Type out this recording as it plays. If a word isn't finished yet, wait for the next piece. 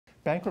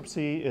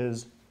Bankruptcy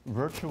is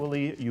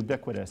virtually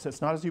ubiquitous.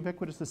 It's not as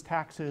ubiquitous as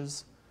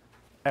taxes.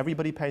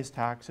 Everybody pays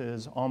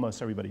taxes.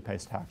 Almost everybody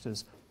pays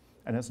taxes.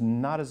 And it's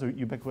not as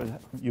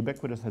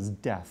ubiquitous as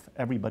death.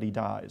 Everybody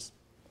dies.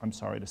 I'm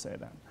sorry to say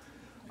that.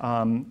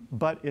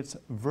 But it's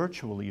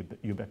virtually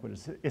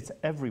ubiquitous. It's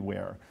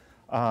everywhere.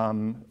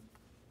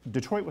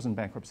 Detroit was in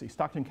bankruptcy.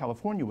 Stockton,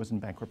 California was in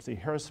bankruptcy.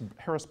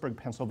 Harrisburg,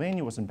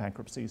 Pennsylvania was in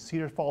bankruptcy.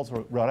 Cedar Falls,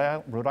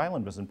 Rhode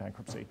Island was in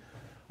bankruptcy.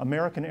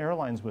 American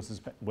Airlines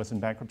was in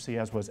bankruptcy,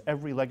 as was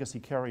every legacy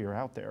carrier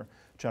out there.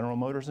 General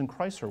Motors and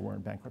Chrysler were in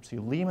bankruptcy.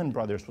 Lehman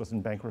Brothers was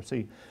in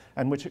bankruptcy,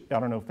 and which, I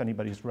don't know if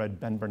anybody's read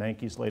Ben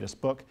Bernanke's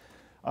latest book,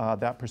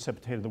 that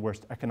precipitated the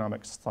worst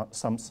economic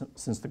slump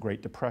since the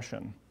Great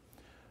Depression.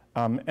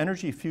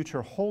 Energy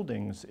Future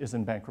Holdings is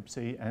in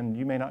bankruptcy, and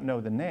you may not know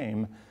the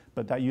name,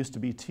 but that used to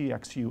be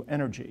TXU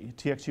Energy.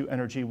 TXU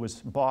Energy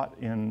was bought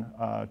in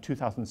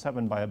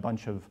 2007 by a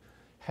bunch of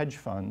hedge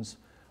funds,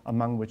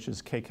 among which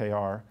is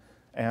KKR,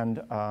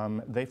 and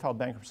they filed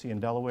bankruptcy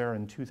in Delaware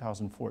in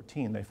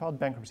 2014. They filed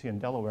bankruptcy in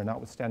Delaware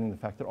notwithstanding the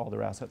fact that all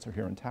their assets are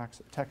here in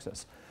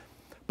Texas.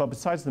 But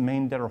besides the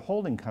main debtor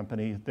holding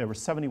company, there were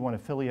 71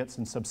 affiliates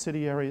and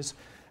subsidiaries,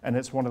 and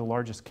it's one of the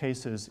largest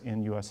cases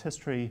in US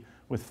history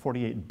with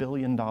 $48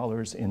 billion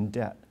in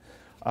debt.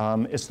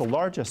 It's the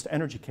largest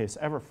energy case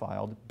ever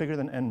filed, bigger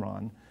than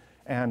Enron,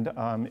 and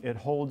it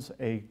holds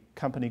a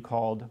company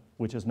called,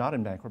 which is not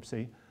in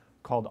bankruptcy,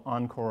 called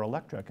Encore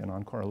Electric, and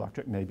Encore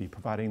Electric may be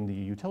providing the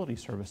utility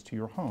service to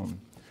your home.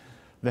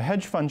 The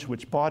hedge funds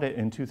which bought it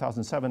in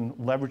 2007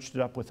 leveraged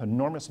it up with an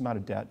enormous amount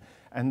of debt,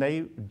 and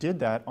they did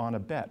that on a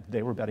bet.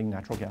 They were betting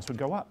natural gas would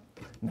go up.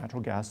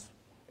 Natural gas,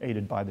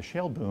 aided by the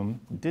shale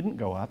boom, didn't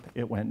go up,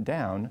 it went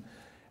down.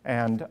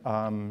 And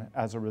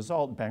as a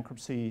result,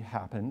 bankruptcy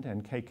happened,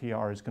 and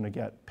KKR is going to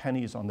get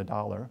pennies on the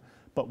dollar.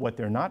 But what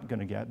they're not going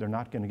to get, they're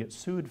not going to get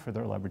sued for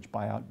their leverage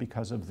buyout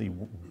because of the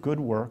good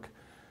work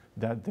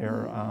that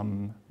their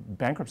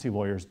bankruptcy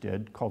lawyers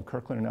did, called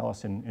Kirkland &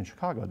 Ellis in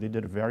Chicago. They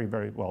did it very,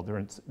 very well.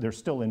 They're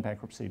still in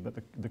bankruptcy, but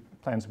the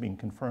plan's being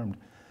confirmed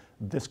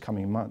this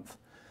coming month.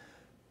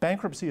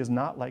 Bankruptcy is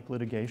not like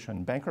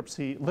litigation.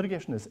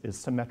 Litigation is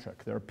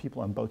symmetric. There are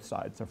people on both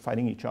sides. They're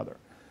fighting each other.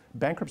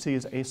 Bankruptcy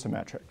is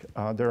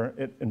asymmetric.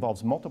 It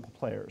involves multiple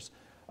players,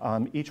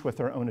 each with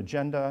their own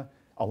agenda.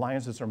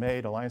 Alliances are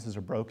made, alliances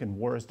are broken,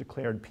 war is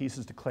declared, peace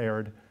is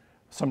declared.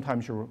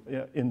 Sometimes you're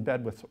in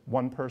bed with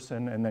one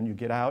person and then you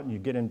get out and you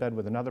get in bed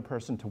with another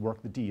person to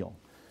work the deal.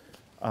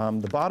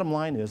 The bottom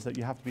line is that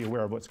you have to be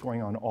aware of what's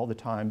going on all the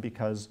time,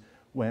 because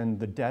when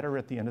the debtor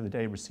at the end of the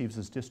day receives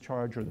his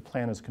discharge or the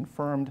plan is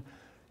confirmed,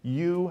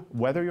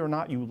 whether or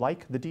not you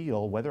like the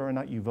deal, whether or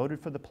not you voted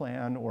for the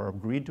plan or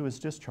agreed to his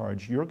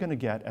discharge, you're going to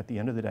get at the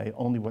end of the day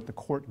only what the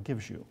court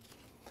gives you.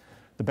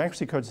 The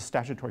Bankruptcy Code is a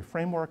statutory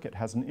framework. It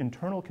has an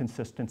internal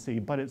consistency,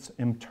 but it's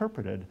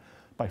interpreted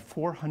by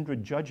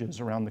 400 judges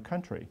around the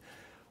country.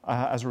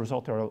 As a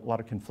result, there are a lot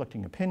of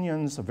conflicting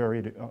opinions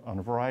on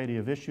a variety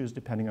of issues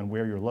depending on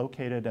where you're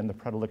located and the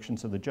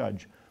predilections of the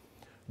judge.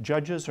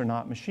 Judges are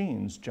not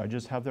machines.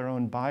 Judges have their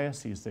own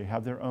biases. They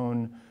have their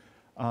own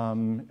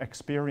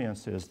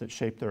experiences that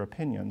shape their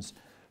opinions.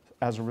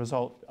 As a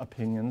result,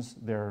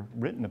 their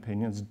written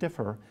opinions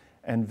differ,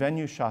 and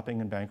venue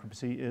shopping in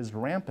bankruptcy is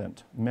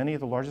rampant. Many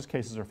of the largest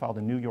cases are filed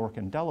in New York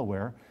and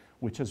Delaware,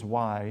 which is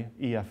why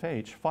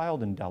EFH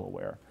filed in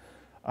Delaware.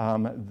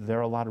 There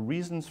are a lot of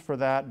reasons for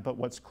that, but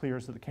what's clear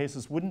is that the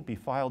cases wouldn't be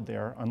filed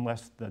there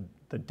unless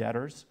the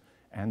debtors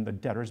and the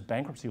debtors'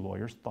 bankruptcy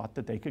lawyers thought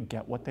that they could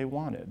get what they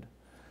wanted.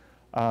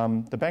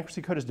 The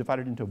Bankruptcy Code is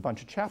divided into a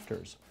bunch of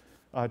chapters.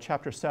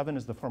 Chapter 7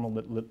 is the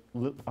formal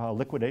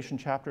liquidation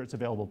chapter. It's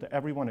available to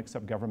everyone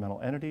except governmental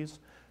entities.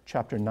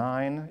 Chapter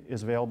 9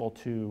 is available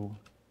to,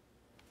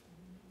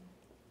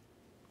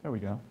 there we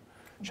go.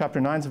 Chapter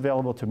 9 is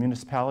available to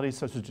municipalities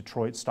such as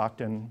Detroit,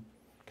 Stockton,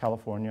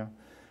 California.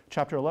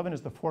 Chapter 11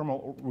 is the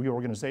formal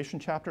reorganization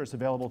chapter. It's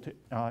available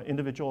to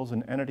individuals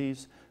and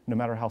entities, no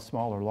matter how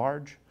small or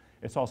large.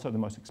 It's also the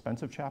most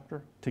expensive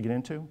chapter to get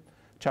into.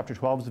 Chapter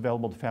 12 is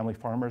available to family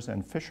farmers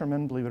and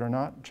fishermen, believe it or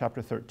not.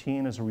 Chapter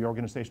 13 is a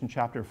reorganization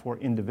chapter for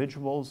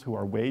individuals who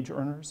are wage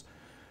earners.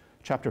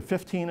 Chapter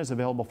 15 is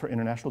available for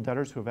international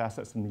debtors who have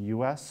assets in the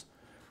US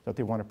that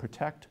they want to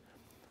protect.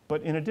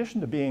 But in addition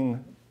to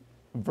being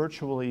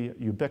virtually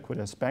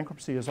ubiquitous,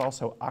 bankruptcy is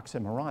also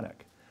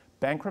oxymoronic.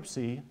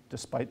 Bankruptcy,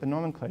 despite the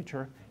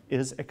nomenclature,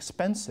 is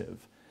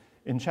expensive.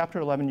 In Chapter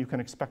 11, you can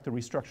expect the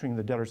restructuring of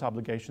the debtor's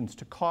obligations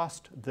to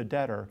cost the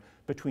debtor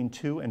between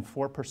 2 and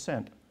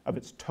 4% of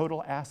its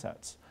total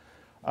assets.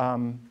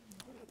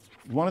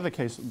 One of the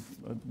cases,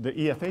 the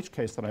EFH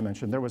case that I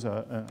mentioned, there was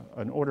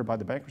an order by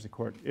the bankruptcy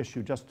court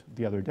issued just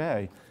the other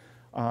day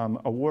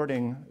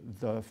awarding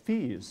the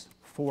fees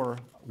for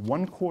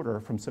 1 quarter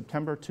from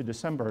September to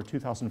December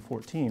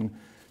 2014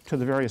 to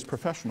the various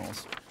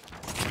professionals.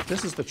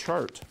 This is the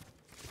chart.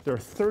 There are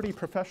 30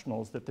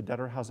 professionals that the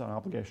debtor has an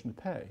obligation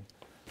to pay.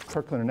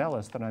 Kirkland &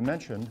 Ellis that I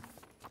mentioned,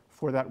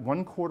 for that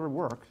 1 quarter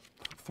work,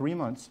 3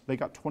 months, they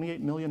got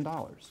 $28 million.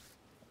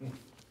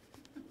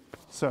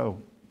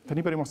 So if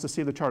anybody wants to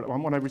see the chart,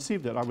 when I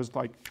received it, I was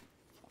like,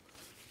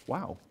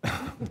 Wow.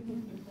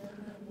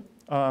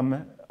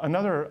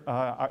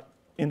 Another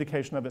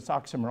indication of its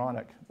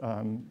oxymoronic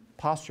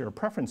posture or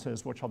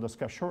preferences, which I'll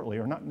discuss shortly,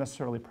 are not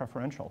necessarily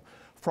preferential.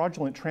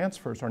 Fraudulent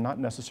transfers are not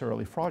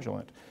necessarily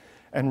fraudulent.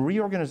 And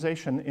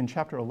reorganization in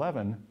Chapter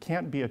 11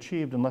 can't be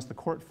achieved unless the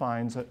court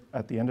finds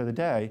at the end of the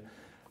day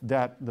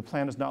that the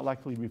plan is not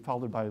likely to be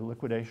followed by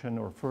liquidation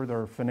or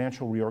further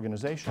financial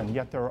reorganization.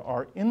 Yet there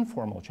are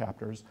informal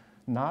chapters,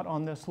 not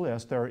on this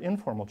list, there are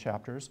informal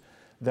chapters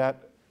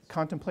that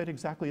contemplate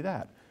exactly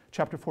that.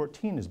 Chapter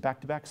 14 is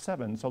back-to-back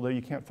sevens, although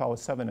you can't follow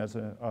 7 as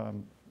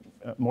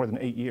more than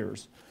 8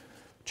 years.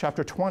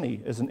 Chapter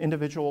 20 is an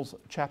individual's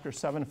Chapter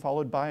 7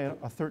 followed by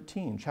a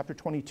 13. Chapter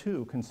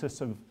 22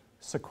 consists of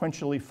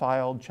sequentially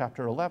filed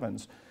Chapter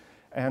 11s.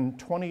 And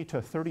 20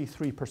 to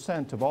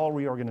 33% of all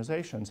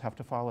reorganizations have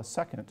to file a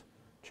second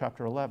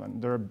Chapter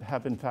 11. There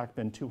have, in fact,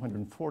 been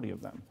 240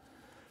 of them.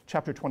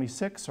 Chapter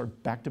 26 are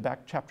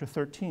back-to-back Chapter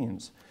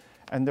 13s.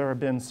 And there have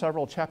been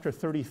several Chapter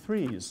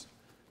 33s,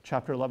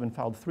 Chapter 11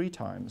 filed 3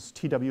 times.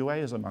 TWA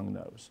is among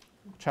those.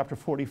 Chapter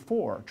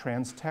 44,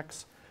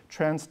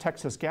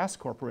 Trans-Texas Gas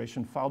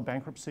Corporation filed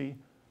bankruptcy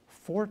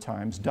 4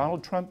 times.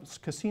 Donald Trump's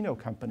casino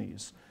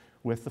companies,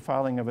 with the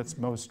filing of its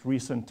most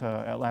recent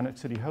Atlantic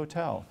City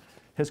hotel.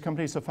 His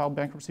companies have filed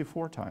bankruptcy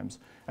 4 times.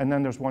 And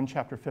then there's one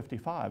Chapter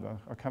 55,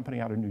 a company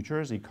out of New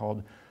Jersey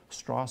called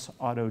Strauss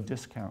Auto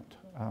Discount.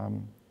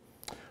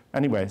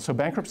 Anyway, so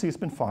bankruptcy has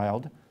been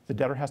filed. The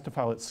debtor has to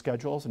file its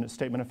schedules and its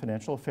statement of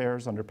financial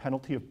affairs under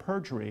penalty of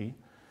perjury,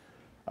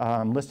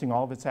 listing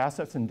all of its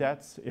assets and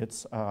debts,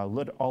 its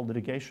all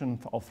litigation,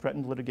 all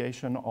threatened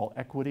litigation, all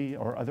equity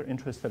or other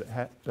interests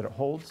that it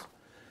holds.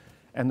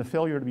 And the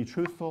failure to be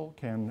truthful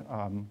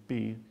can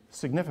be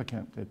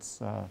significant.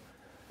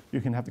 You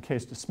can have the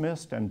case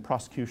dismissed and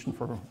prosecution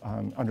for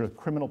under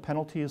criminal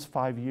penalties,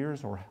 5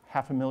 years or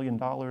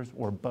 $500,000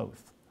 or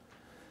both.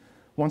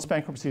 Once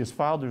bankruptcy is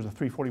filed, there's a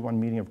 341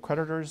 meeting of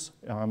creditors.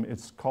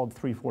 It's called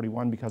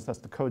 341 because that's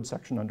the code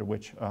section under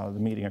which the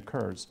meeting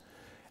occurs.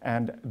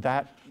 And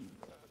that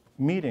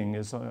meeting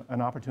is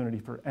an opportunity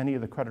for any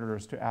of the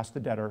creditors to ask the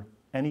debtor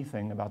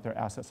anything about their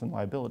assets and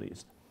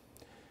liabilities.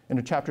 In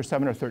a Chapter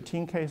 7 or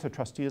 13 case, a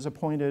trustee is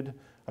appointed.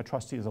 A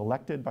trustee is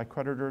elected by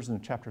creditors in a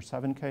Chapter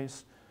 7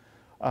 case.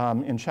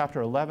 In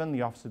Chapter 11,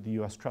 the Office of the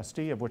U.S.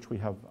 Trustee, of which we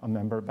have a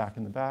member back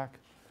in the back,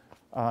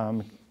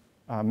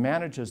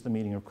 manages the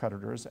meeting of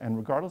creditors, and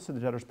regardless of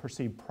the debtor's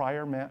perceived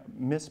prior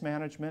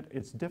mismanagement,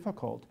 it's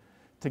difficult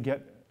to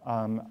get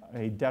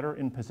a debtor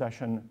in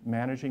possession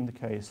managing the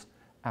case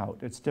out.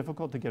 It's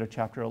difficult to get a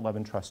Chapter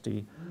 11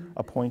 trustee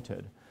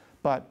appointed,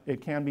 but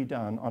it can be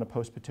done on a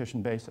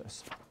post-petition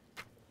basis.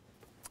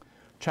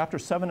 Chapter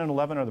 7 and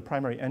 11 are the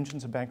primary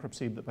engines of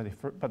bankruptcy,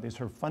 but they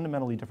serve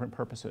fundamentally different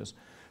purposes.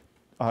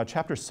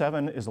 Chapter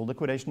 7 is a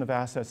liquidation of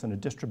assets and a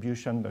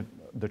distribution.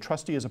 The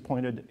trustee is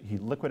appointed, he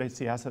liquidates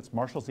the assets,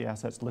 marshals the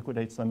assets,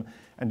 liquidates them,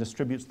 and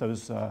distributes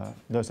those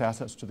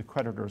assets to the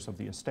creditors of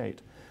the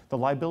estate. The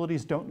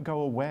liabilities don't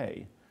go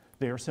away.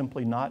 They are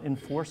simply not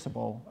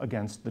enforceable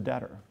against the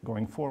debtor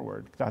going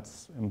forward.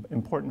 That's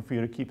important for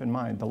you to keep in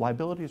mind. The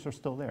liabilities are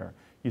still there.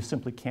 You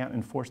simply can't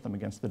enforce them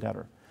against the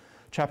debtor.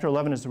 Chapter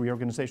 11 is the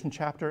reorganization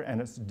chapter,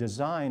 and it's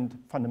designed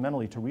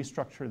fundamentally to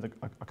restructure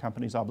a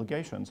company's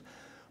obligations.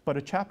 But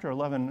a Chapter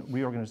 11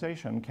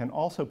 reorganization can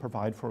also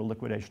provide for a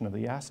liquidation of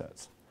the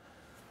assets.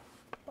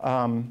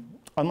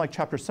 Unlike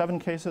Chapter 7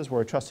 cases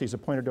where a trustee is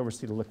appointed to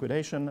oversee the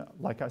liquidation,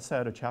 like I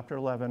said, a Chapter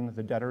 11,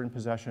 the debtor in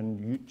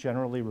possession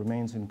generally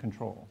remains in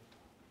control.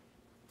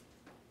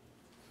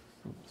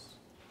 Oops.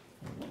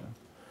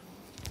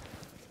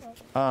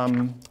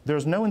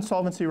 There's no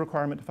insolvency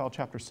requirement to file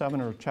Chapter 7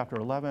 or Chapter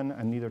 11,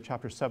 and neither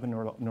Chapter 7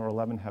 nor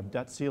 11 have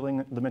debt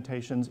ceiling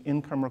limitations,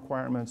 income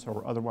requirements,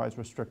 or otherwise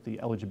restrict the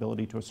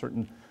eligibility to a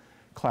certain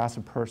class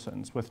of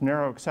persons. With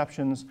narrow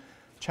exceptions,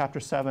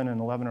 Chapter 7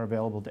 and 11 are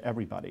available to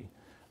everybody,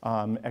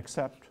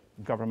 except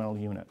governmental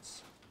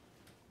units.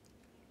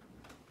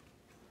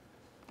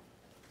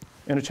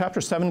 In a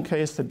Chapter 7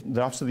 case,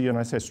 the Office of the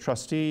United States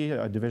Trustee,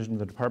 a division of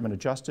the Department of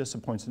Justice,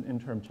 appoints an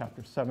interim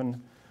Chapter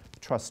 7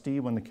 trustee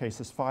when the case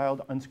is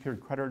filed.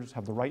 Unsecured creditors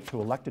have the right to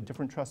elect a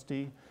different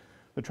trustee.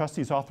 The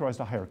trustee is authorized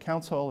to hire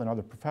counsel and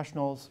other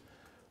professionals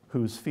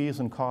whose fees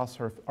and costs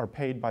are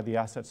paid by the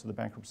assets of the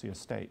bankruptcy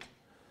estate.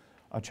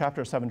 A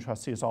Chapter 7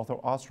 trustee is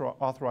also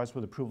authorized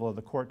with approval of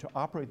the court to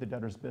operate the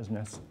debtor's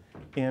business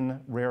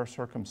in rare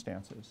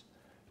circumstances.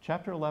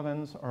 Chapter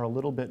 11s are a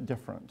little bit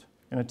different.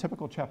 In a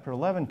typical Chapter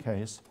 11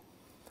 case,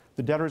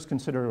 the debtor is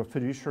considered a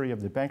fiduciary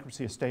of the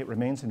bankruptcy estate,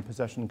 remains in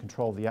possession and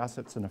control of the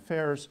assets and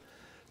affairs,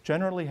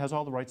 generally has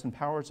all the rights and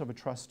powers of a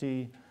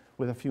trustee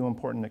with a few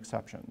important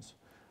exceptions.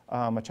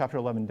 A Chapter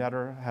 11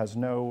 debtor has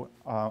no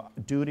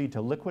duty to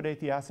liquidate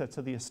the assets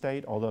of the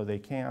estate, although they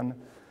can,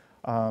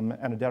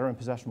 and a debtor in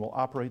possession will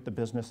operate the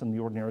business in the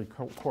ordinary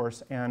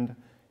course, and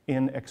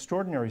in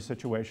extraordinary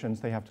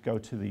situations, they have to go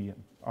to the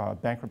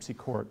bankruptcy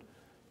court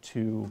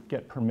to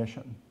get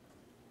permission.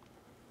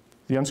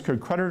 The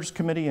Unsecured Creditors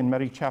Committee in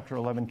many Chapter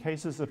 11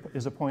 cases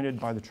is appointed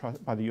by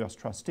the U.S.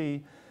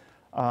 trustee.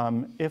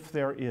 if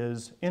there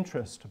is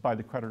interest by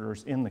the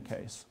creditors in the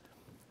case.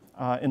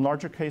 In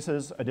larger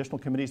cases, additional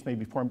committees may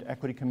be formed: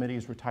 equity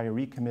committees,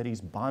 retiree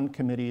committees, bond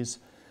committees,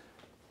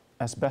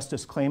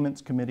 asbestos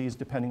claimants committees,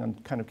 depending on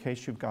the kind of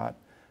case you've got.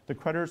 The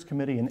creditors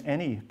committee and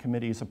any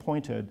committees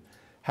appointed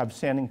have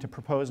standing to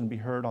propose and be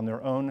heard on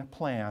their own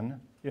plan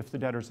if the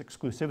debtor's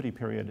exclusivity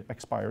period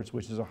expires,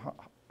 which is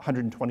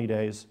 120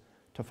 days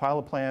to file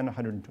a plan,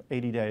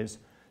 180 days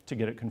to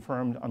get it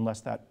confirmed,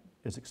 unless that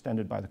is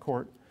extended by the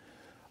court.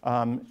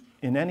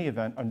 In any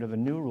event, under the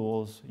new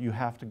rules, you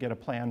have to get a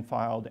plan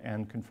filed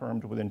and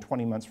confirmed within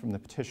 20 months from the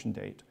petition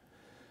date.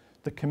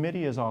 The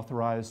committee is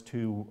authorized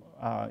to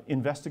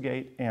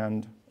investigate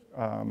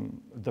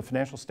the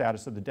financial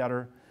status of the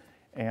debtor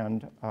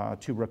and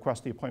to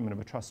request the appointment of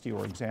a trustee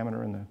or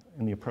examiner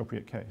in the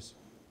appropriate case.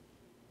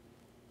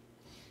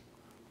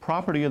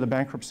 Property of the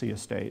bankruptcy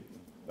estate.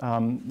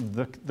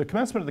 The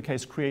commencement of the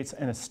case creates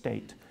an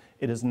estate.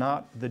 It is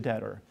not the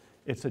debtor.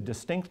 It's a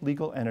distinct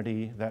legal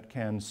entity that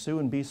can sue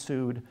and be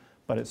sued,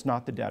 but it's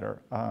not the debtor.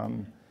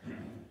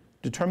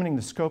 Determining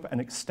the scope and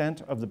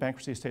extent of the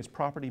bankruptcy estate's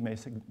property may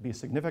be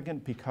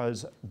significant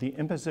because the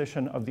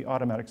imposition of the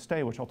automatic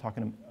stay, which I'll talk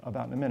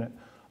about in a minute,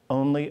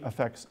 only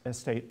affects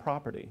estate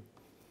property.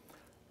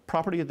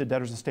 Property of the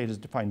debtor's estate is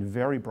defined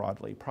very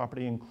broadly.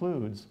 Property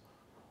includes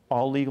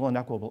all legal and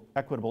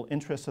equitable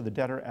interests of the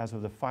debtor as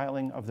of the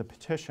filing of the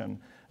petition.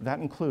 That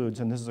includes,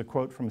 and this is a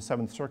quote from a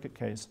Seventh Circuit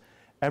case,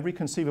 every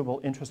conceivable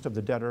interest of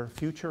the debtor,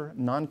 future,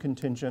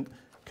 non-contingent,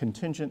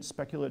 contingent,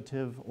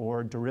 speculative,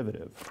 or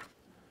derivative.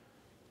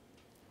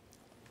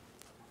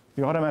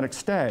 The automatic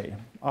stay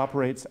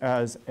operates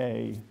as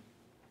a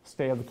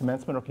stay of the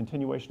commencement or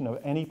continuation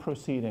of any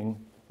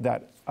proceeding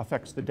that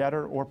affects the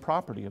debtor or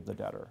property of the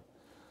debtor.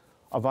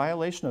 A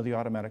violation of the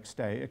automatic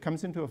stay, it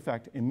comes into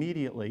effect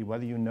immediately,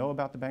 whether you know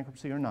about the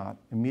bankruptcy or not,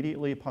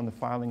 immediately upon the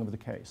filing of the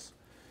case.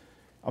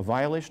 A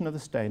violation of the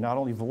stay not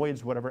only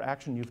voids whatever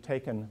action you've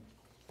taken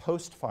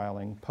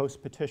post-filing,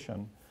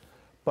 post-petition,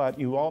 but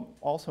you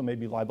also may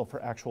be liable for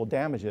actual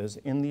damages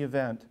in the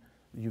event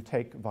you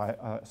take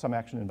some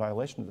action in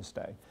violation of the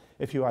stay.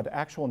 If you had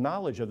actual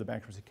knowledge of the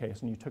bankruptcy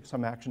case and you took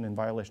some action in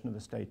violation of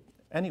the stay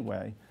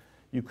anyway,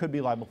 you could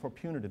be liable for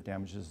punitive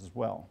damages as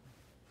well.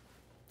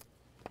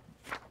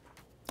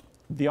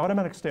 The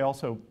automatic stay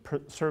also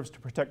serves to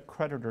protect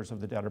creditors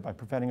of the debtor by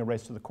preventing a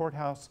race to the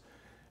courthouse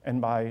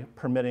and by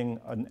permitting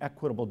an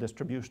equitable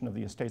distribution of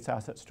the estate's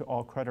assets to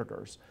all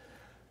creditors.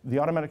 The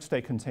automatic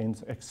stay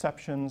contains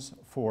exceptions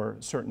for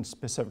certain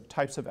specific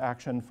types of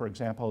action. For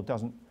example, it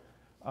doesn't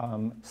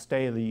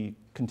stay the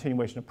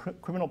continuation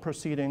of criminal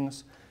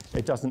proceedings.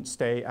 It doesn't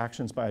stay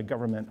actions by a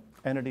government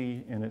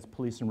entity in its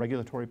police and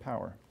regulatory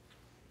power.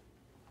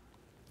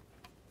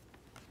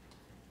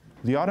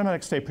 The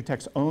automatic stay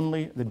protects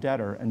only the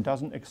debtor and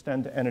doesn't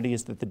extend to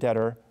entities that the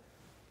debtor,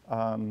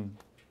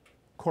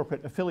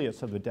 corporate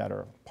affiliates of the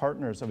debtor,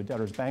 partners of a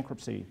debtor's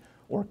bankruptcy,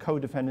 or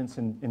co-defendants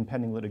in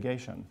pending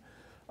litigation.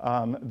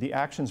 The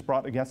actions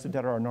brought against the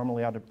debtor are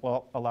normally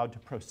allowed to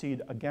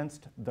proceed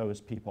against those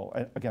people,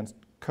 against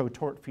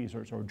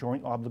co-tortfeasors or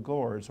joint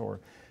obligors or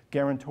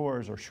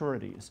guarantors or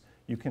sureties.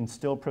 You can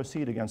still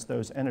proceed against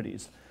those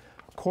entities.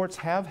 Courts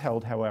have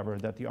held, however,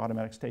 that the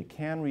automatic stay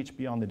can reach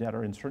beyond the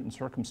debtor in certain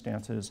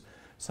circumstances,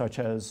 such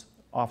as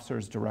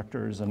officers,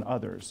 directors, and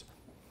others.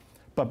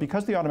 But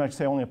because the automatic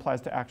stay only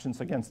applies to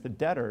actions against the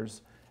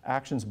debtors,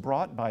 actions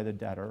brought by the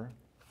debtor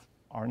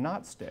are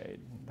not stayed.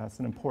 That's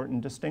an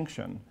important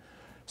distinction.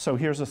 So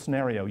here's a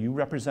scenario. You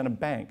represent a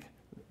bank.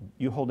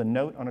 You hold a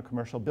note on a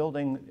commercial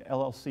building. The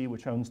LLC,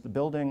 which owns the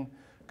building,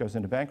 goes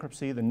into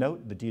bankruptcy. The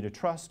note, the deed of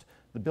trust,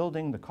 the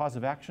building, the cause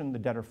of action the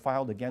debtor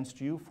filed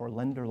against you for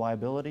lender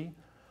liability,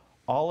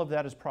 all of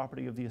that is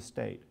property of the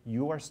estate.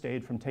 You are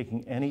stayed from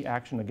taking any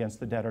action against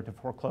the debtor to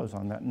foreclose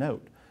on that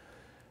note.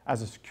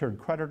 As a secured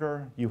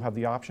creditor, you have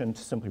the option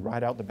to simply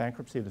ride out the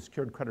bankruptcy. The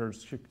secured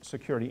creditor's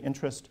security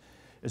interest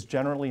is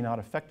generally not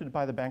affected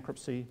by the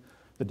bankruptcy.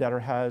 The debtor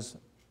has,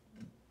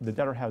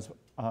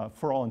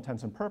 for all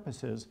intents and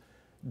purposes,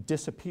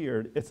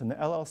 disappeared. It's an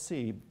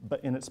LLC,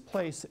 but in its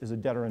place is a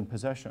debtor in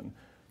possession.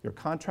 Your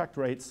contract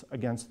rates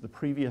against the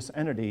previous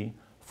entity,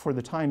 for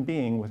the time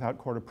being, without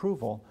court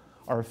approval,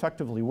 are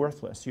effectively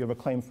worthless. You have a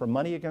claim for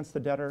money against the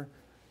debtor.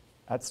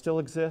 That still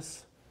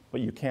exists, but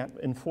you can't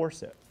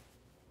enforce it.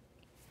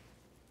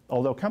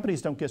 Although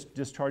companies don't get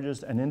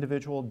discharges, an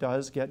individual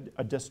does get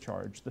a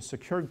discharge. The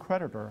secured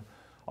creditor,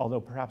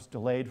 although perhaps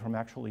delayed from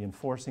actually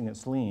enforcing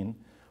its lien,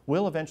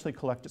 will eventually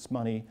collect its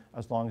money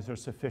as long as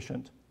there's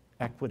sufficient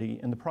equity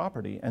in the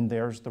property. And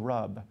there's the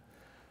rub,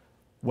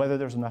 whether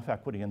there's enough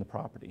equity in the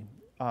property.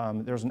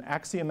 There's an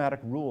axiomatic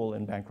rule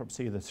in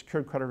bankruptcy: the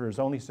secured creditor is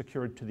only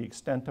secured to the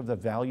extent of the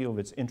value of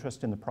its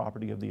interest in the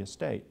property of the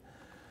estate.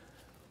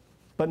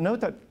 But note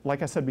that,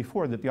 like I said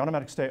before, that the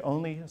automatic stay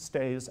only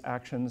stays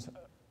actions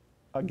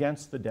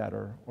against the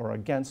debtor or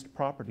against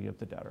property of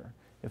the debtor.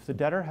 If the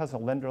debtor has a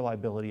lender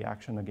liability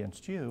action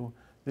against you,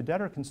 the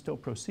debtor can still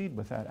proceed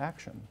with that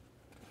action.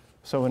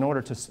 So in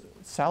order to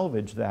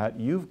salvage that,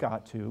 you've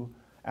got to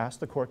ask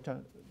the court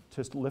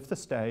to lift the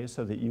stay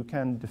so that you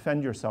can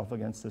defend yourself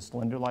against this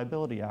lender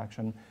liability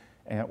action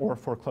or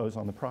foreclose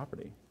on the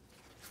property.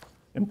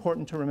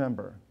 Important to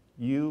remember,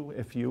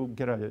 if you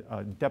get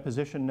a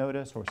deposition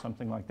notice or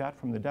something like that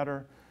from the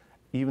debtor,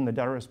 even the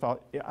debtor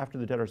after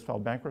the debtor has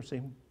filed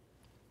bankruptcy,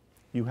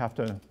 you have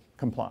to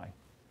comply.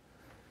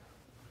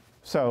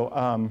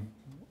 So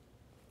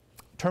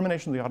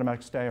termination of the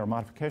automatic stay or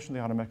modification of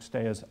the automatic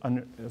stay is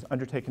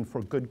undertaken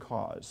for good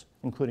cause,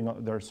 including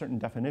there are certain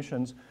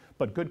definitions,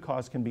 but good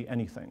cause can be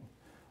anything.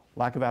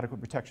 Lack of adequate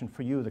protection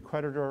for you, the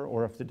creditor,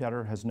 or if the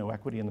debtor has no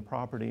equity in the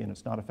property and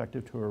it's not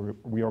effective to a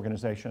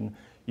reorganization,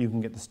 you can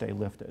get the stay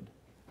lifted.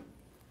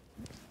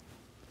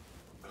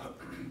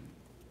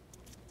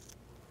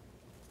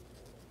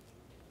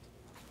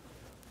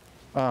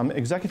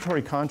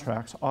 Executory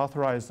contracts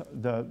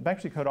the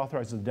Bankruptcy Code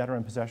authorizes the debtor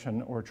in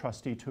possession or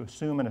trustee to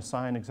assume and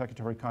assign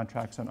executory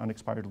contracts and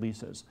unexpired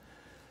leases,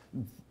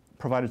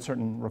 provided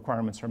certain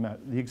requirements are met.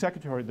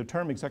 The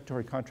term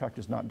executory contract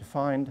is not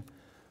defined,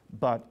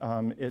 but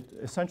it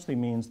essentially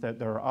means that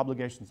there are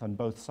obligations on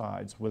both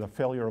sides, where the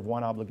failure of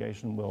one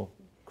obligation will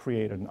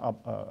create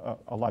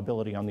a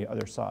liability on the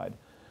other side.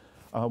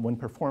 When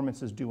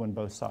performance is due on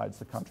both sides,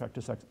 the contract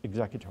is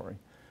executory.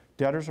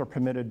 Debtors are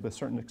permitted, with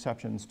certain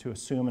exceptions, to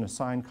assume and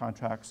assign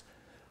contracts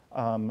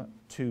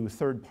to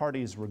third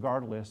parties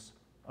regardless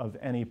of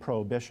any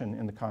prohibition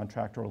in the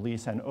contract or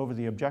lease and over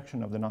the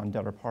objection of the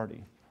non-debtor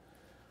party.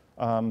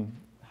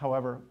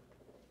 However,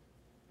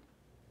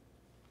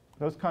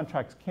 those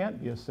contracts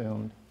can't be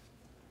assumed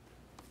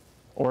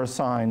or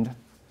assigned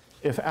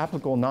if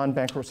applicable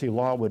non-bankruptcy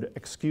law would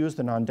excuse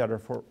the non-debtor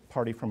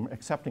party from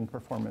accepting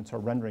performance or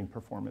rendering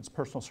performance.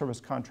 Personal service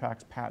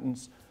contracts,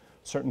 patents,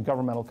 certain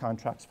governmental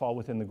contracts fall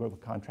within the group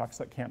of contracts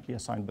that can't be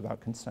assigned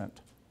without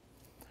consent.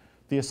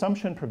 The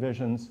assumption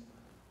provisions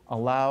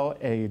allow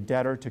a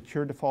debtor to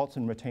cure defaults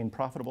and retain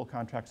profitable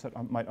contracts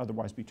that might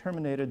otherwise be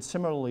terminated.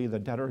 Similarly, the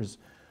debtor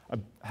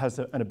has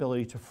an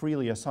ability to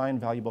freely assign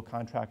valuable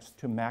contracts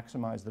to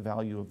maximize the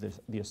value of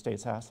the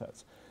estate's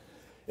assets.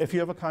 If you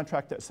have a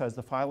contract that says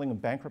the filing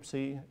of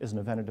bankruptcy is an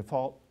event of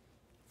default,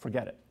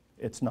 forget it.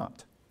 It's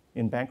not.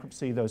 In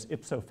bankruptcy, those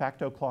ipso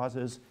facto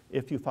clauses,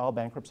 if you file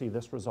bankruptcy,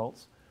 this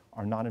results,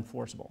 are not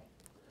enforceable.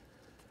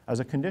 As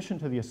a condition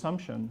to the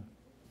assumption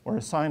or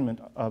assignment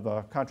of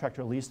a contract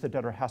or lease, the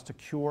debtor has to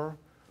cure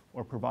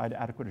or provide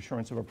adequate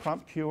assurance of a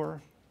prompt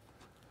cure,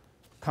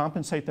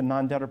 compensate the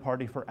non-debtor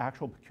party for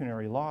actual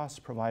pecuniary loss,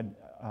 provide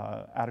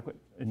adequate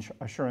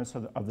assurance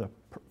of the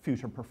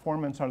future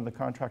performance under the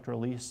contract or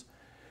lease,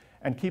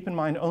 and keep in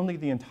mind only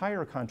the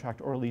entire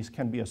contract or lease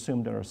can be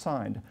assumed or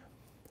assigned,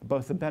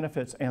 both the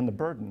benefits and the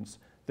burdens.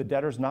 The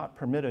debtor is not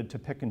permitted to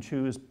pick and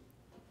choose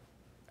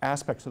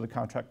aspects of the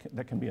contract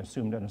that can be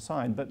assumed and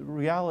assigned, but the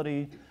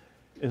reality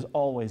is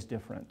always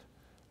different.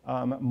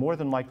 More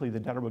than likely, the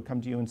debtor would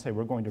come to you and say,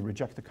 we're going to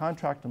reject the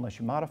contract unless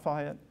you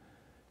modify it.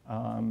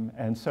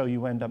 And so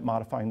you end up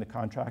modifying the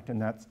contract,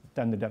 and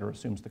then the debtor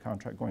assumes the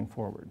contract going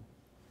forward.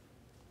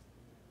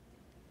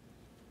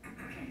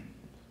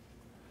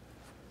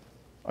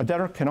 A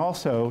debtor can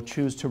also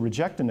choose to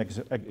reject an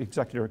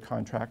executory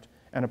contract,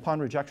 and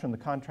upon rejection, the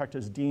contract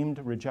is deemed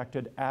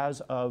rejected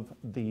as of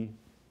the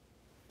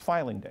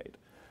filing date.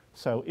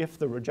 So if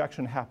the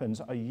rejection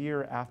happens a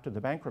year after the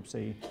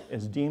bankruptcy,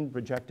 is deemed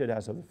rejected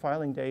as of the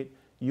filing date,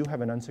 you have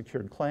an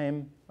unsecured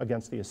claim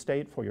against the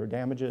estate for your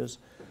damages.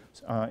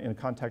 In the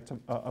context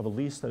of a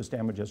lease, those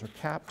damages are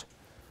capped.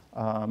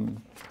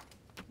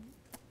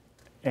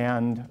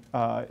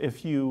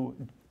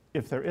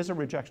 If there is a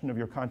rejection of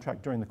your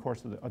contract during the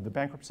course of the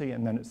bankruptcy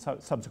and then it's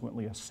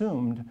subsequently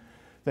assumed,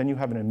 then you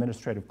have an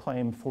administrative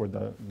claim for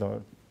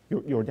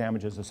your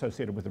damages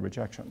associated with the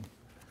rejection.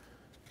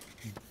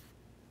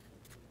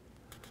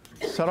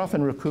 Set-off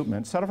and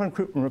recoupment. Set-off and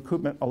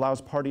recoupment allows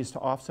parties to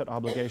offset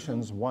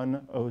obligations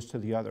one owes to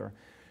the other.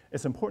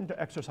 It's important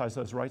to exercise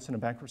those rights in a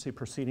bankruptcy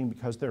proceeding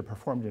because they're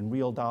performed in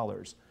real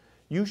dollars.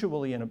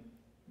 Usually in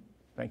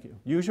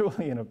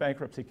a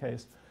bankruptcy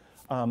case,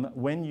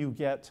 when you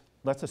get,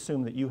 let's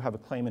assume that you have a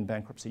claim in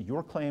bankruptcy.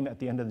 Your claim at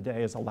the end of the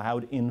day is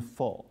allowed in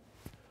full,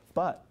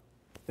 but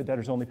the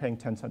debtor's only paying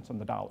 10 cents on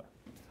the dollar.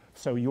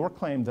 So your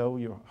claim, though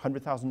your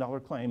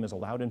 $100,000 claim is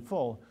allowed in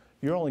full,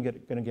 you're only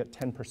going to get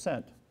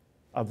 10%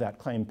 of that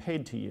claim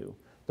paid to you.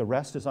 The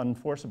rest is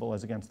unenforceable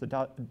as against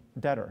the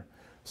debtor.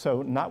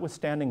 So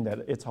notwithstanding that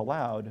it's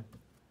allowed,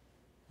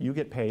 you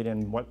get paid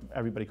in what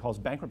everybody calls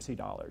bankruptcy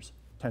dollars,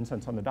 10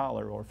 cents on the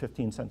dollar or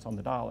 15 cents on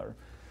the dollar.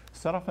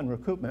 Set-off and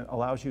recoupment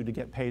allows you to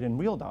get paid in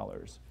real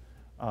dollars,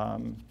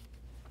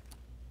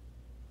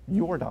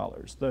 your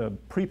dollars, the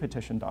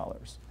pre-petition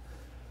dollars.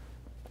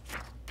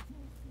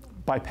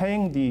 By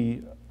paying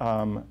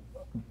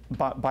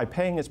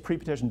its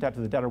pre-petition debt to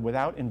the debtor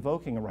without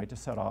invoking a right to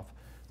set off,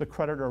 the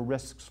creditor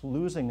risks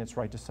losing its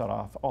right to set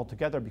off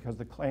altogether because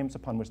the claims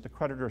upon which the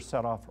creditor's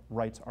set-off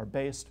rights are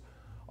based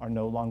are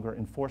no longer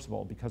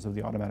enforceable because of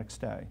the automatic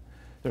stay.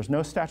 There's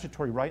no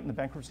statutory right in the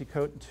bankruptcy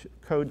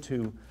code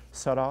to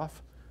set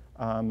off.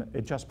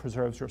 It just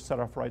preserves your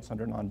set-off rights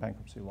under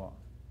non-bankruptcy law.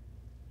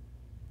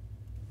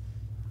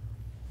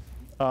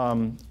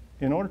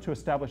 In order to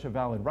establish a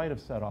valid right of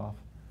set-off,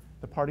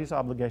 the parties'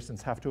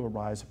 obligations have to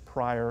arise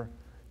prior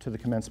to the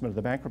commencement of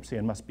the bankruptcy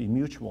and must be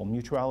mutual.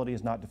 Mutuality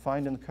is not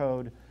defined in the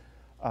code.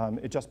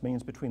 It just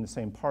means between the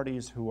same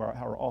parties who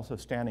are also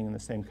standing in the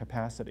same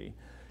capacity.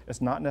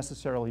 It's not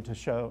necessarily to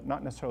show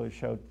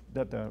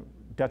that the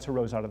debts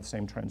arose out of the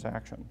same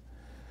transaction.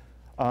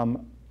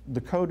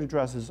 The code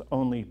addresses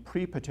only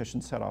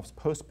pre-petition set-offs.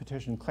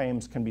 Post-petition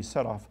claims can be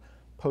set off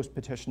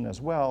post-petition as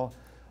well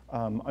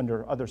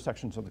under other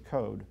sections of the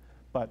code,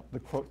 but the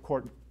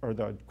court or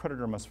the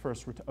creditor must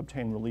first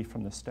obtain relief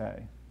from the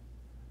stay.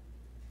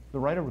 The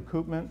right of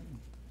recoupment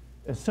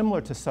is similar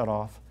to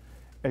set-off,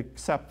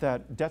 except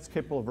that debts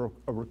capable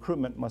of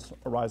recoupment must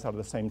arise out of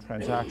the same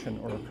transaction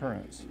or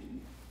occurrence.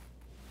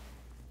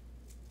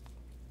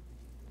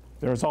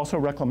 There is also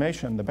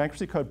reclamation. The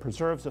Bankruptcy Code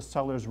preserves the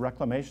seller's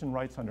reclamation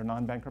rights under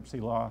non-bankruptcy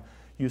law,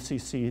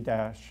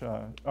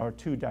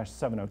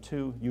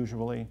 UCC-2-702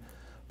 usually,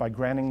 by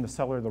granting the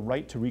seller the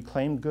right to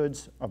reclaim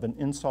goods of an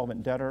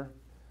insolvent debtor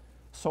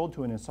sold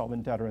to an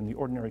insolvent debtor in the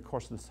ordinary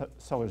course of the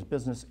seller's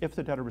business if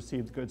the debtor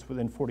received goods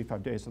within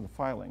 45 days of the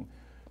filing.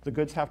 The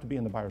goods have to be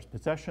in the buyer's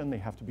possession, they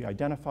have to be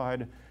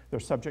identified, they're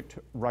subject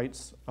to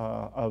rights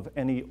of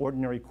any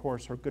ordinary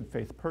course or good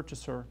faith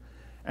purchaser,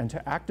 and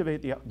to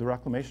activate the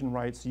reclamation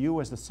rights,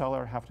 you as the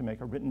seller have to make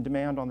a written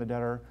demand on the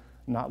debtor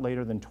not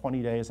later than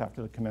 20 days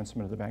after the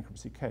commencement of the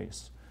bankruptcy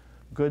case.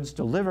 Goods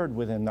delivered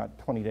within that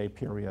 20-day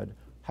period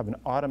have an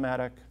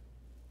automatic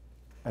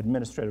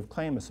administrative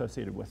claim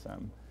associated with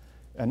them.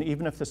 And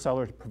even if the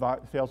seller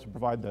fails to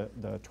provide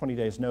the 20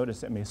 days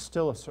notice, it may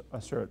still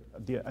assert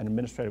an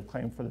administrative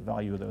claim for the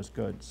value of those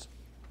goods.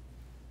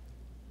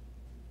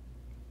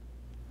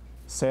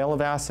 Sale of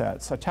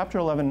assets. A Chapter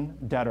 11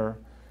 debtor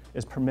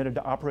is permitted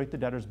to operate the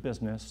debtor's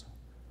business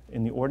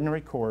in the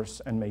ordinary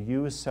course and may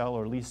use, sell,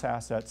 or lease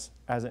assets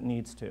as it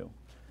needs to.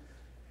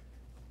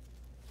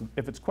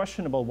 If it's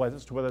questionable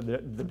as to whether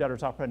the debtor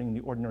is operating in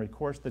the ordinary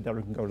course, the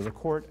debtor can go to the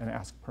court and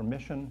ask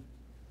permission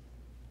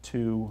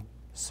to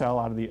sell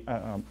out of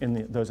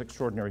those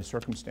extraordinary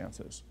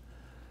circumstances.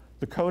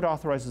 The code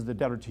authorizes the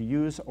debtor to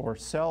use or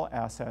sell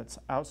assets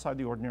outside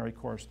the ordinary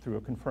course through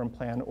a confirmed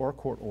plan or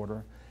court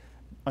order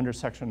under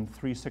Section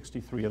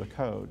 363 of the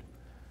code.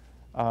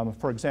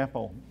 For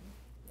example,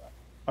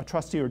 a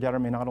trustee or debtor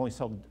may not only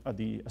sell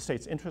the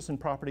estate's interest in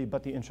property,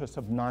 but the interests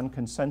of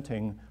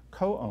non-consenting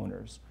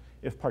co-owners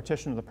if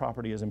partition of the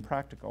property is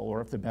impractical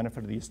or if the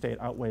benefit of the estate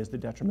outweighs the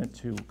detriment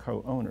to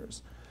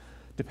co-owners.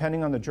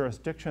 Depending on the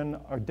jurisdiction,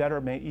 a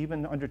debtor may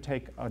even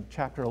undertake a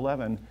Chapter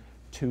 11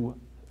 to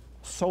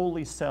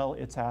solely sell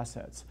its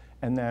assets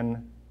and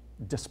then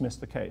dismiss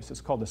the case.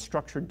 It's called a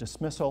structured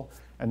dismissal,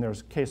 and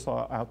there's case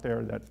law out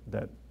there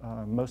that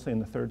mostly in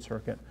the Third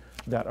Circuit,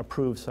 that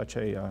approves such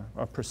a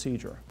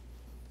procedure.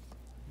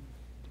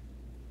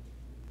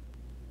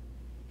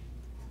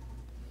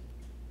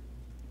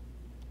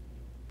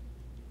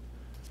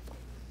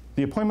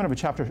 The appointment of a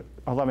Chapter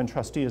 11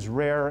 trustee is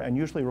rare and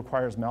usually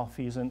requires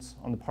malfeasance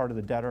on the part of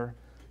the debtor.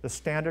 The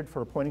standard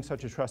for appointing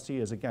such a trustee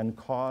is, again,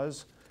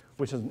 cause,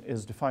 which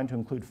is defined to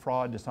include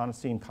fraud,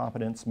 dishonesty,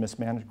 incompetence,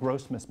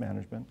 gross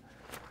mismanagement.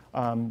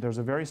 There's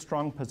a very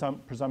strong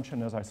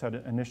presumption, as I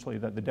said initially,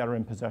 that the debtor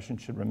in possession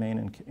should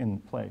remain in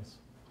place.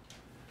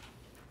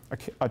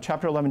 A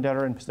Chapter 11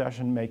 debtor in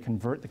possession may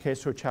convert the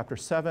case to a Chapter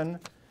 7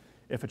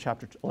 if a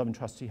Chapter 11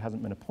 trustee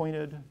hasn't been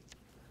appointed.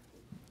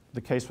 The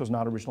case was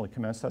not originally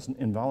commenced. That's an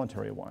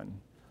involuntary one.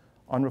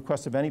 On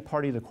request of any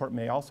party, the court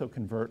may also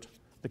convert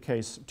the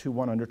case to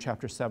one under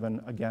Chapter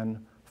 7,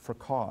 again, for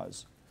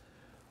cause.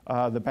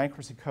 The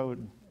Bankruptcy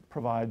Code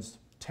provides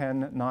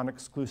 10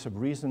 non-exclusive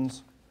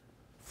reasons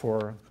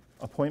for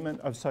appointment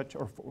of such,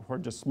 or for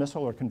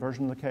dismissal or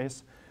conversion of the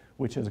case,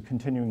 which is a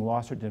continuing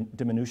loss or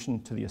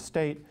diminution to the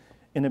estate,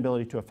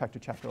 inability to effect a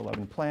Chapter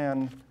 11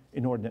 plan,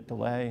 inordinate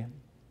delay,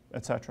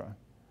 etc.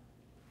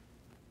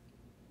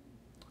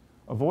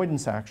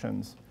 Avoidance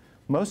actions.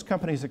 Most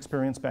companies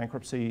experience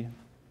bankruptcy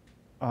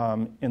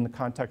in the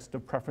context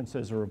of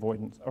preferences or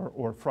avoidance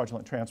or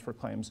fraudulent transfer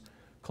claims,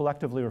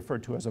 collectively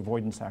referred to as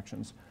avoidance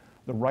actions.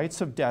 The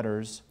rights of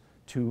debtors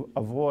to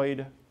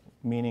avoid,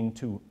 meaning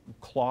to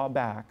claw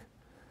back,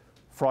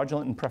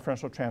 fraudulent and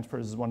preferential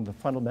transfers is one of the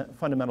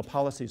fundamental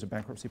policies of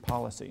bankruptcy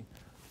policy.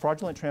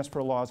 Fraudulent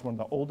transfer law is one of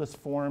the oldest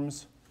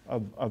forms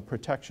of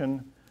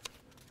protection,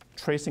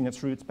 tracing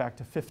its roots back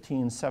to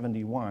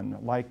 1571.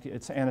 Like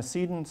its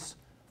antecedents,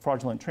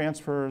 fraudulent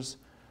transfers,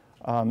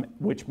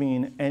 which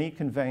mean any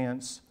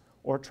conveyance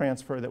or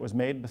transfer that was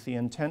made with the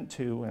intent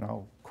to, and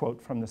I'll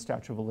quote from the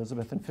Statute of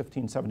Elizabeth in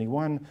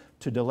 1571,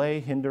 to delay,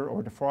 hinder,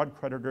 or defraud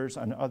creditors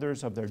and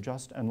others of their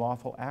just and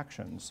lawful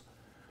actions.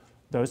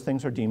 Those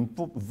things are deemed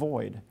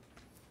void.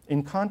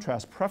 In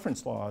contrast,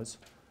 preference laws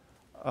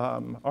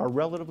are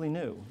relatively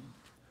new.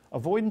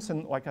 Avoidance,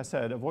 like I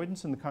said,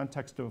 avoidance in the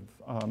context of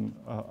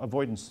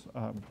avoidance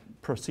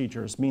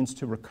procedures means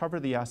to recover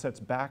the assets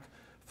back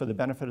for the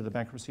benefit of the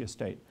bankruptcy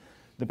estate.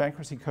 The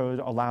Bankruptcy Code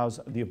allows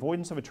the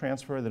avoidance of a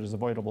transfer that is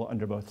avoidable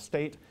under both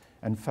state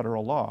and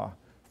federal law.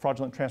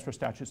 Fraudulent transfer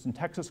statutes in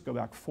Texas go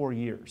back 4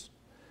 years.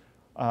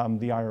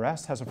 The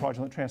IRS has a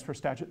fraudulent transfer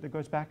statute that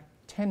goes back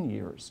 10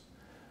 years.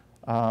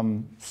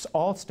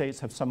 All states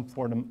have some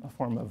form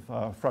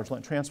of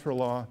fraudulent transfer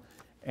law,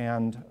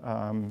 and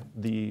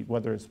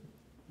whether it's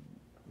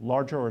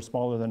larger or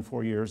smaller than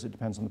 4 years, it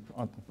depends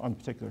on the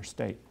particular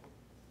state.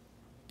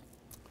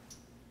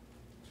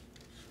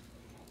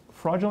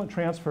 Fraudulent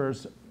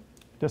transfers,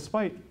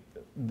 despite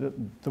the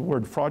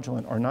word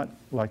fraudulent, are not,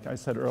 like I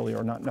said earlier,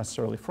 are not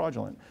necessarily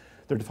fraudulent.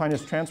 They're defined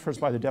as transfers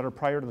by the debtor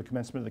prior to the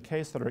commencement of the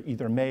case that are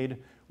either made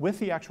with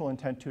the actual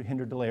intent to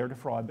hinder, delay, or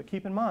defraud. But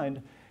keep in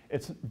mind,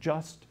 it's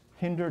just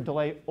hinder,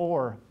 delay,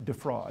 or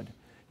defraud.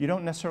 You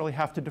don't necessarily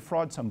have to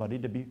defraud somebody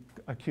to be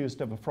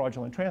accused of a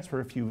fraudulent transfer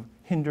if you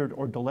hindered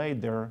or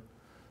delayed their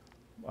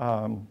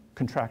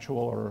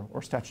contractual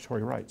or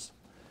statutory rights.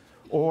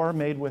 Or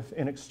made with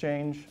in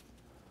exchange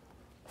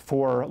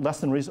for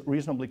less than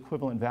reasonably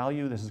equivalent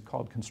value. This is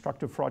called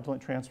constructive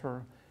fraudulent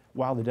transfer,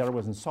 while the debtor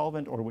was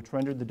insolvent, or which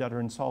rendered the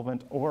debtor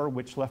insolvent, or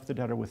which left the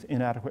debtor with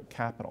inadequate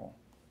capital.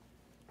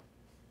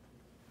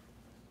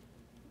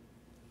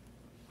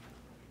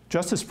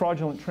 Just as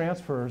fraudulent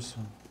transfers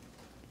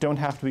don't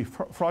have to be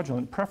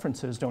fraudulent,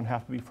 preferences don't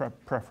have to be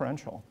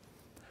preferential.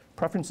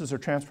 Preferences are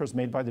transfers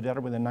made by the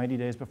debtor within 90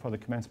 days before the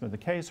commencement of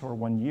the case, or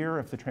 1 year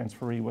if the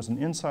transferee was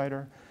an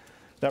insider.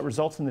 That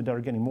results in the debtor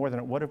getting more than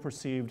it would have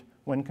received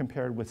when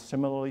compared with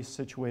similarly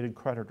situated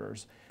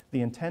creditors. The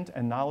intent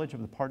and knowledge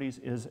of the parties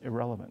is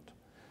irrelevant.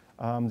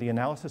 The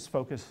analysis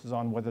focuses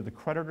on whether the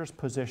creditor's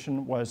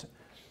position was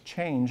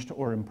changed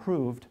or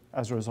improved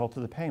as a result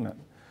of the payment.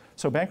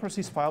 So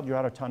bankruptcy's filed, you're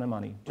out a ton of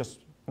money,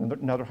 just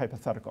another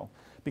hypothetical.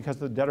 Because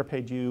the debtor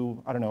paid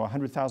you, I don't know,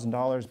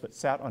 $100,000, but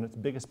sat on its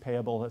biggest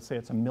payable. Let's say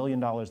it's $1 million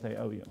they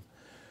owe you.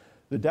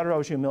 The debtor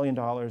owes you $1 million,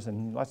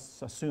 and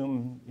let's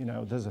assume, you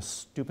know, this is a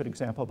stupid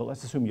example, but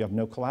let's assume you have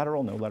no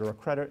collateral, no letter of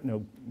credit,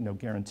 no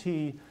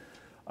guarantee,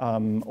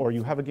 or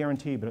you have a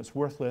guarantee, but it's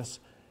worthless,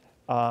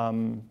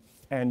 and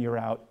you're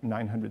out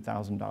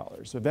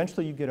 $900,000.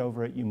 Eventually you get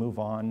over it, you move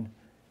on,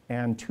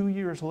 and 2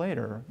 years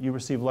later, you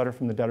receive a letter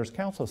from the debtor's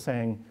counsel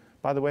saying,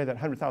 by the way, that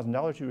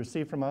 $100,000 you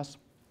received from us,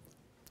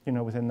 you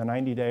know, within the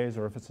 90 days,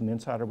 or if it's an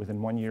insider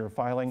within 1 year of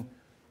filing,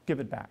 give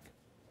it back.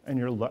 And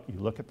you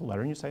look at the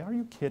letter and you say, are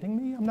you kidding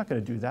me? I'm not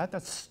going to do that.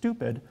 That's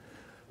stupid.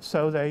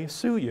 So they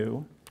sue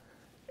you,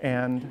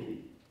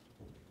 and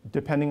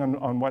depending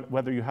on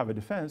whether you have a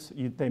defense,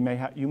 you may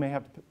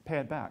have to pay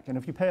it back. And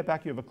if you pay it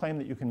back, you have a claim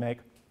that you can make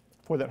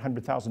for that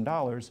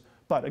 $100,000.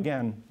 But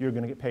again, you're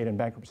going to get paid in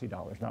bankruptcy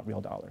dollars, not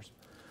real dollars.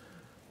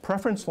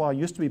 Preference law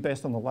used to be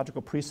based on the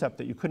logical precept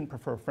that you couldn't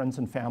prefer friends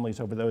and families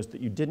over those that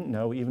you didn't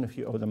know, even if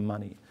you owe them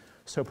money.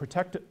 So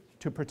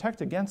to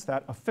protect against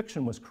that, a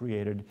fiction was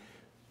created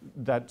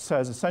that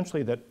says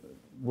essentially that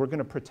we're going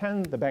to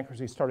pretend the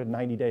bankruptcy started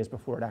 90 days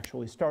before it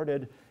actually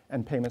started,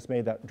 and payments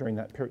made during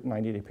that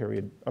 90-day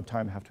period of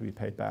time have to be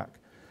paid back.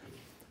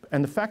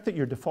 And the fact that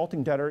your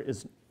defaulting debtor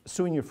is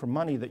suing you for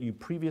money that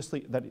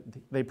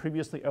they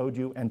previously owed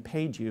you and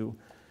paid you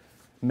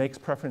makes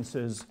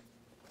preferences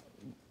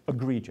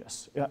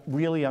egregious,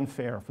 really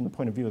unfair from the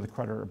point of view of the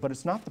creditor. But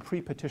it's not the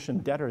pre-petition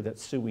debtor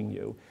that's suing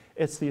you,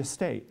 it's the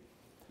estate.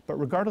 But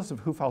regardless of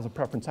who files a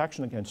preference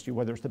action against you,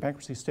 whether it's the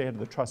bankruptcy estate or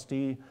the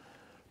trustee,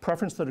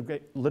 preference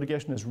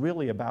litigation is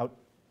really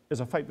is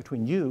a fight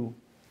between you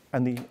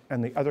and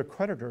the other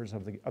creditors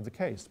of the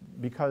case,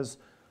 because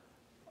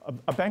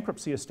a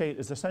bankruptcy estate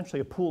is essentially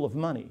a pool of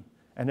money,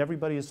 and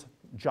everybody's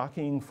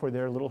jockeying for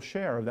their little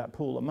share of that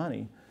pool of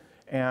money.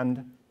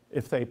 And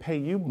if they pay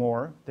you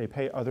more, they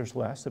pay others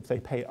less. If they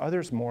pay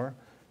others more,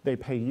 they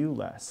pay you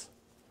less.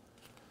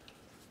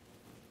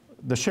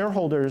 The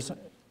shareholders,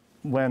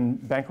 when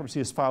bankruptcy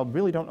is filed,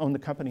 really don't own the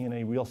company in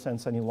a real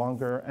sense any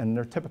longer, and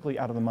they're typically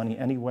out of the money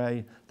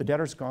anyway. The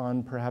debtor's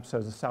gone, perhaps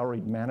has a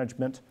salaried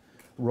management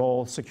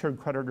role. Secured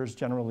creditors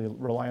generally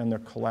rely on their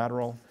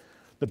collateral.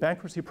 The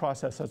bankruptcy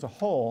process as a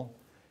whole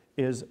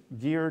is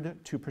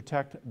geared to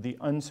protect the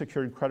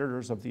unsecured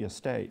creditors of the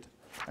estate,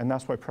 and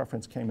that's why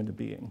preference came into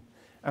being.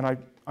 And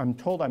I'm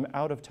told I'm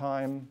out of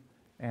time,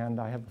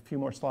 and I have a few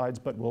more slides,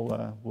 but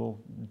we'll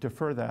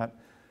defer that.